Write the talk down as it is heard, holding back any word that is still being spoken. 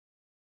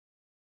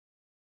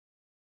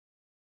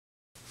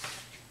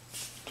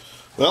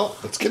Well,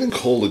 it's getting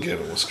cold again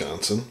in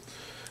Wisconsin,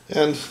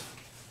 and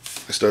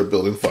I start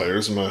building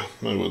fires in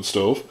my wood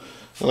stove.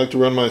 I like to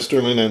run my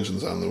Stirling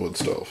engines on the wood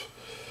stove.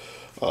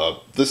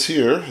 This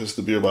here is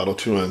the Beer Bottle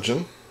 2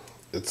 engine.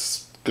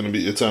 It's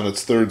on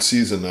its third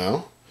season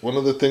now. One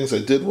of the things I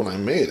did when I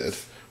made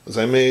it was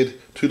I made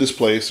two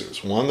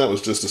displacers. One that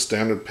was just a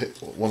standard,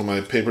 one of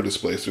my paper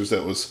displacers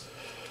that was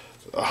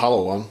a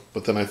hollow one,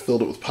 but then I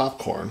filled it with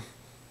popcorn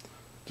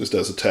just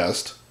as a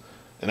test,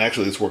 and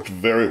actually it's worked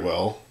very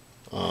well.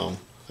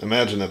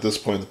 Imagine at this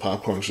point the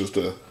popcorn is just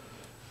a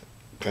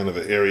kind of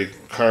an airy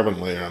carbon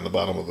layer on the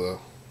bottom of the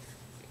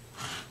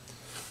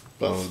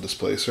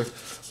displacer.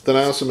 Then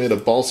I also made a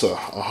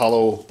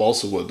hollow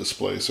balsa wood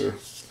displacer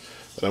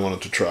that I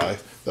wanted to try,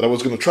 that I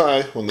was going to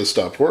try when this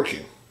stopped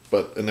working,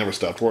 but it never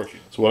stopped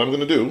working. So what I'm going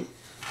to do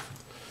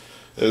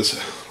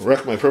is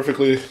wreck my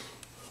perfectly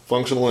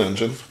functional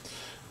engine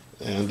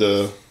and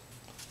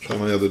try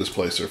my other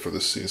displacer for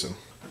this season.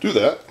 To do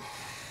that,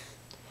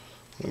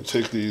 I'm going to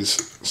take these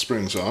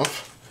springs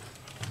off,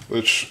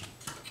 which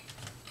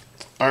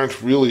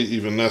aren't really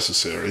even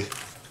necessary,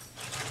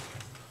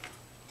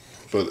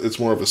 but it's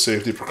more of a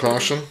safety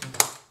precaution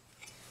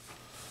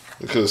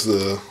because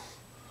the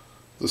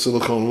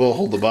silicone will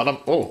hold the bottom.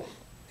 Oh,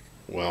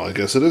 well, I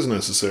guess it is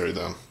necessary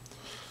then.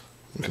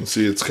 You can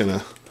see it's kind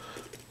of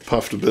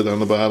puffed a bit on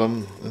the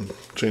bottom and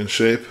changed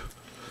shape,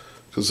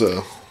 because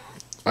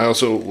I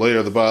also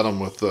layer the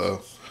bottom with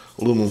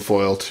aluminum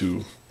foil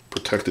to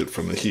protect it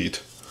from the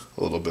heat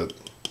a little bit,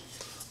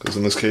 because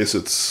in this case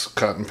it's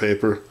cotton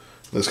paper,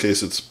 in this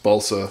case it's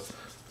balsa,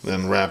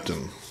 then wrapped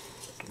in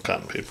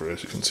cotton paper,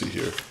 as you can see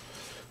here.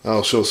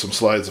 I'll show some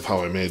slides of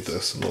how I made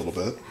this in a little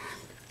bit.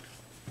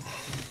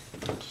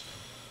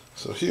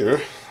 So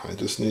here I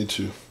just need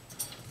to,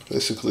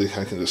 basically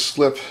I can just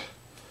slip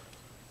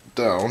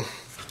down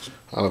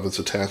out of its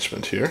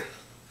attachment here,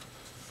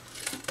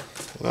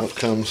 and out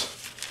comes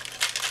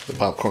the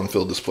popcorn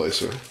filled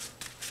displacer.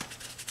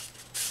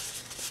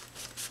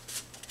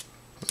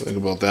 I think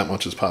about that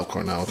much is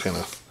popcorn now, kind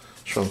of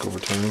shrunk over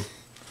time.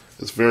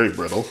 It's very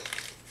brittle.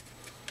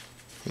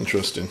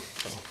 Interesting.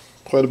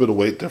 Quite a bit of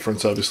weight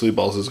difference. Obviously,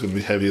 balsa is going to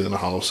be heavier than a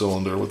hollow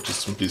cylinder with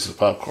just some pieces of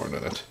popcorn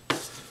in it.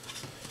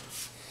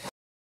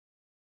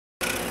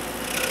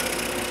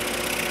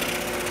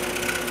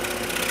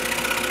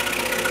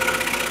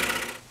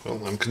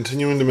 Well, I'm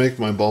continuing to make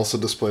my balsa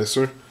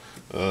displacer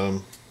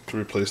to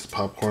replace the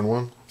popcorn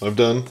one. What I've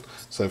done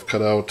is I've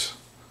cut out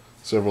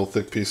several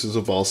thick pieces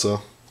of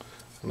balsa,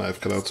 and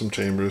I've cut out some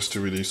chambers to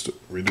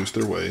reduce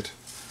their weight.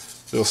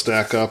 They'll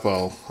stack up.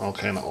 I'll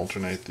kind of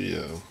alternate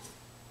the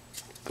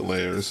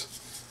layers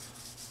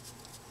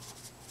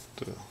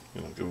to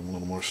give them a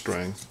little more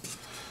strength.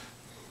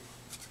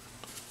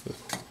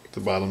 The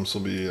bottoms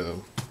will be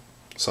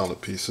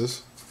solid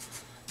pieces.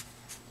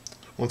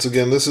 Once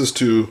again, this is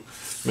to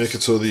make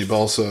it so the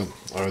balsa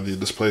or the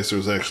displacer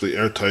is actually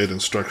airtight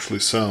and structurally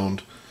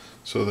sound,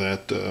 so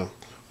that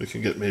we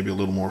can get maybe a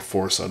little more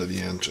force out of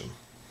the engine.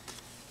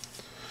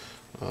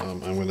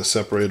 I'm going to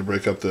separate and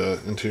break up the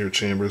interior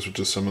chambers with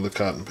just some of the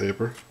cotton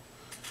paper.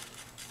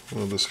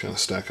 We'll just kind of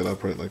stack it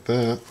up right like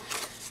that.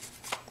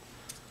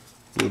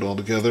 Glue it all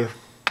together.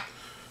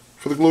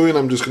 For the gluing,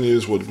 I'm just going to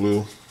use wood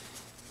glue.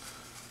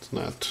 It's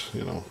not,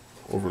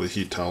 overly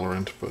heat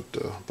tolerant,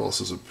 but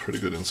balsa is a pretty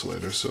good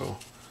insulator, so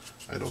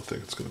I don't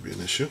think it's going to be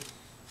an issue.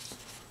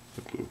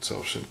 The glue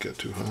itself shouldn't get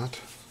too hot.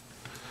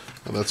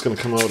 Now that's going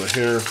to come out a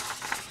hair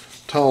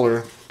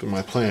taller than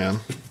my plan.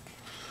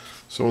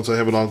 So once I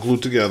have it all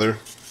glued together,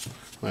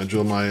 I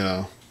drill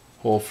my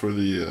hole for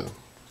the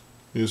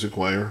music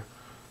wire,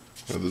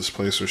 or the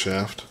displacer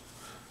shaft.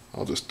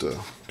 I'll just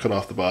cut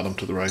off the bottom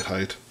to the right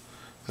height.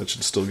 That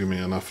should still give me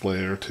enough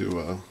layer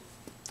to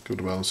give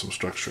the bottom some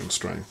structure and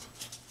strength.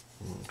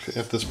 Okay,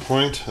 at this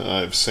point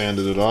I've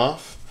sanded it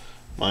off.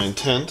 My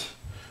intent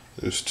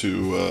is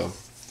to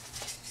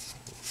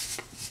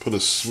put a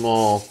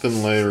small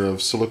thin layer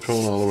of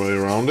silicone all the way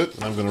around it,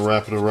 and I'm going to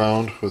wrap it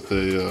around with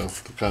the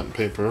cotton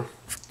paper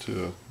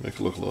to make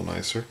it look a little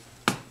nicer.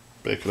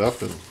 Bake it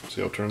up and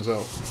see how it turns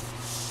out.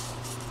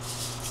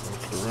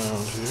 Wrap it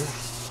around here.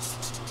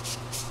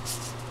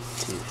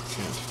 See if we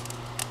can't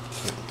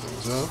tighten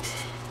things up.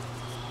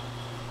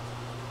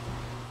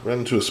 Ran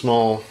into a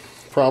small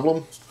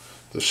problem.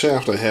 The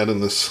shaft I had in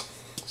this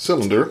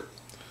cylinder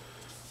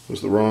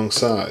was the wrong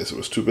size. It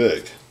was too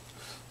big.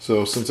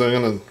 So since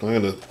I'm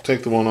gonna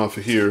take the one off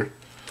of here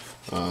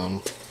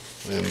and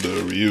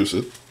reuse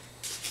it.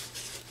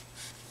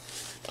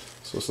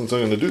 So since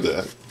I'm gonna do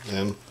that,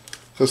 and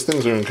because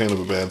things are in kind of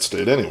a bad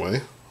state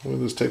anyway, we'll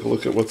just take a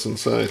look at what's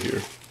inside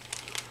here.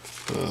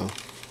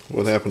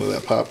 What happened to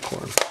that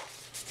popcorn?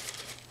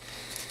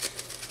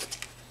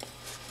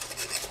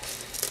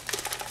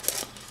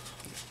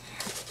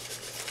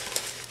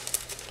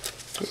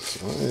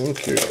 I am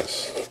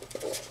curious.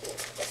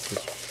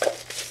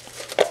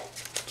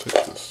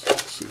 Take this.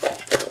 Let's see if we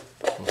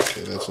can.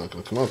 Okay, that's not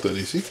going to come out that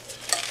easy.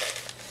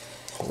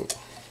 Oh.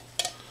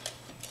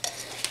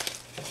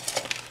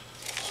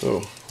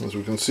 So, as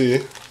we can see,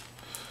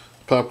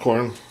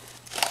 popcorn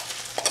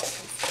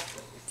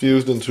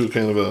fused into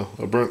kind of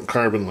a burnt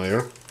carbon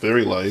layer,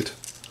 very light,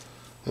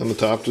 and the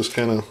top just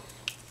kind of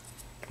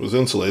was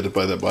insulated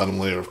by that bottom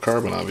layer of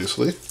carbon,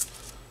 obviously,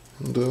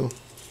 and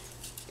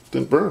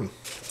didn't burn.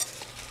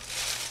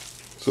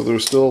 So there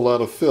was still a lot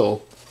of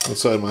fill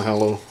inside my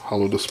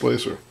hollow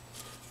displacer.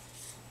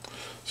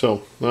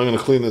 So now I'm going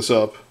to clean this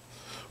up.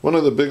 One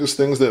of the biggest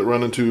things that you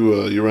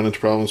run into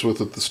problems with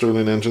the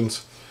Stirling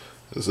engines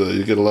is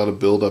you get a lot of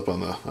buildup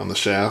on the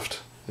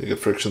shaft. You get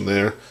friction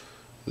there.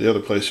 The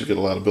other place you get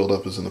a lot of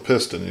buildup is in the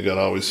piston. You got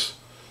to always,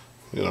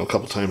 a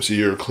couple times a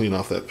year, clean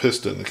off that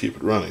piston to keep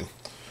it running.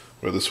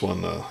 Where this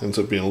one ends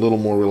up being a little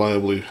more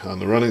reliably on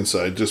the running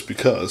side just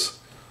because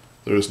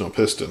there is no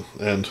piston.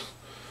 And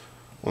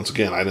once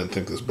again, I didn't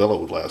think this bellow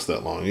would last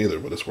that long either,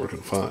 but it's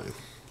working fine.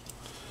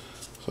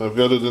 So I've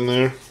got it in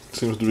there. It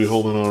seems to be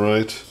holding all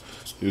right.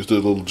 Used a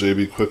little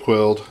JB quick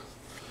weld.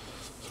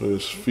 So I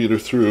just feed her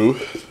through.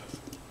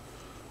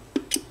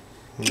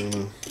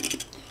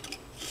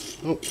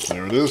 Oh,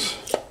 there it is.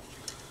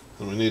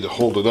 And we need to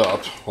hold it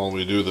up while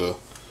we do the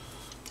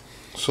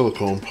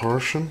silicone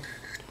portion.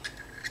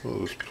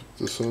 I'll just put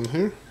this in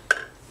here.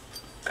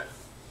 I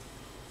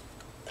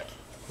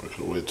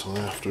could wait till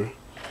after.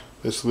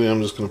 Basically,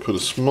 I'm just going to put a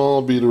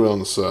small bead around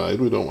the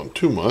side. We don't want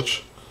too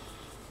much.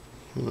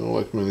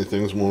 Like many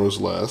things, more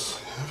is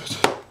less.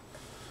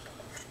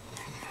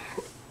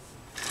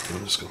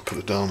 I'm just going to put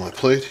it down on my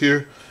plate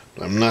here.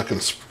 I'm not going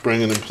to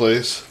spring it in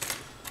place.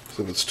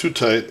 So if it's too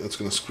tight, it's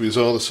going to squeeze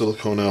all the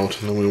silicone out,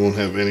 and then we won't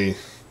have as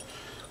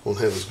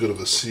good of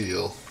a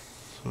seal.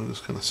 So I'm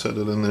just going to set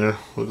it in there,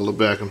 wiggle it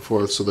back and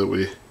forth so that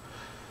we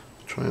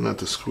try not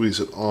to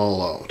squeeze it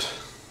all out.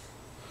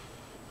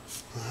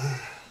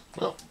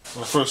 Well,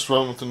 my first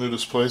run with the new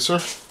displacer.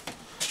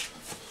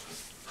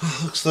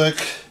 Looks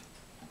like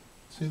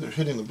it's either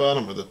hitting the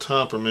bottom or the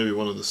top or maybe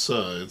one of the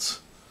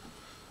sides.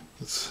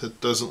 It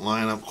doesn't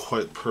line up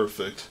quite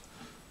perfect.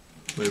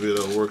 Maybe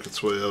it'll work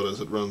its way out as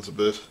it runs a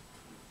bit.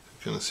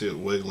 You kind of see it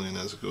wiggling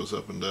as it goes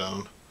up and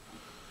down.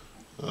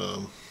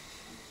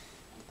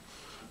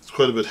 It's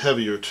quite a bit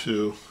heavier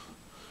too,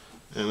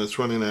 and it's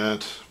running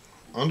at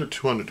under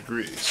 200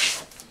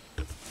 degrees.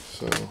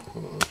 So, I don't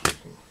know if you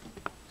can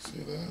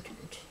see that,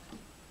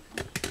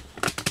 but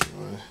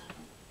anyway,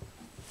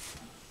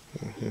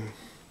 here,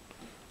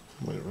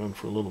 I might run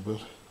for a little bit.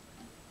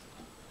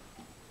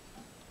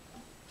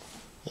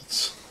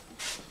 That's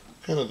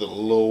kind of the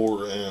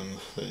lower end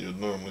that you'd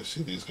normally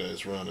see these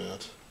guys run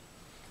at.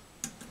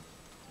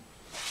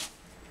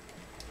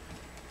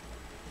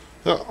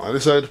 So, I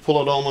decided to pull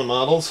out all my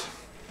models,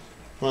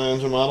 my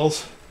engine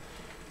models.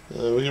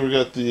 Here we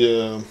got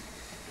the,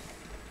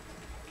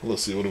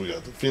 let's see, what do we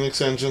got? The Phoenix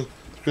engine,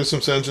 the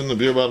Christmas engine, the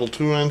Beer Bottle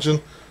 2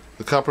 engine,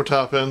 the Copper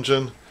Top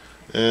engine,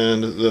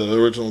 and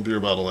the original Beer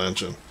Bottle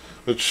engine.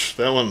 Which,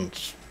 that one,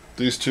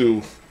 these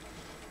two,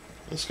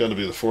 it's got to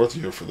be the 4th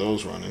year for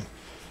those running.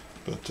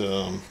 But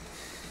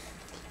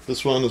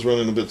this one is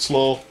running a bit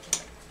slow.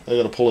 I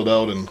got to pull it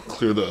out and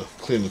clean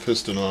the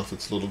piston off.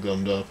 It's a little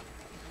gummed up,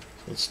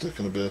 so it's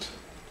sticking a bit.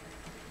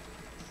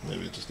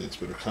 Maybe it just needs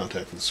better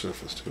contact with the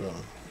surface too.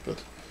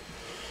 But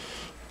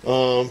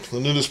the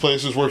new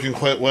displacer is working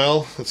quite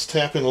well. It's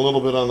tapping a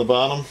little bit on the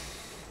bottom.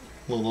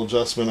 A little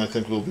adjustment, I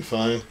think, will be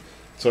fine.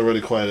 It's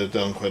already quieted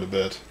down quite a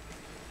bit.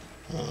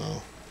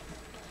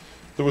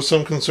 There was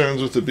some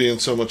concerns with it being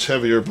so much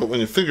heavier, but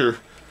when you figure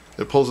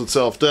it pulls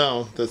itself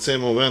down, that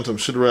same momentum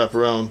should wrap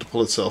around to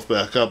pull itself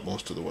back up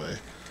most of the way.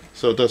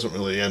 So it doesn't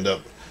really end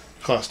up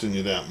costing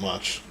you that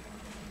much.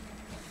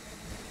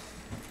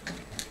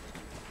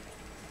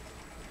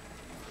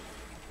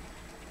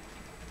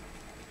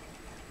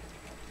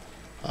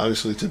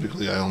 Obviously,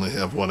 typically I only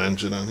have one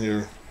engine on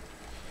here.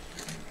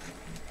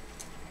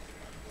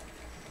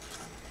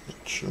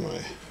 Not sure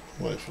my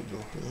wife would go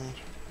for that.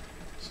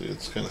 See,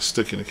 it's kind of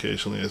sticking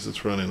occasionally as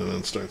it's running and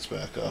then starts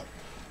back up.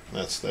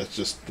 That's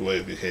just the way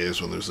it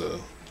behaves when there's a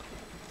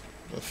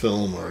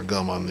film or a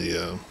gum on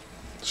the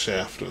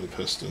shaft or the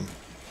piston.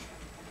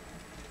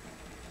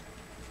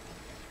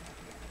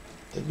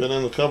 They've been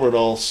in the cupboard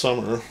all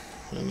summer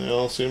and they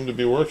all seem to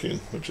be working,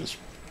 which is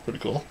pretty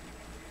cool.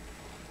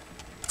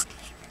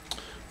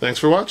 Thanks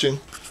for watching.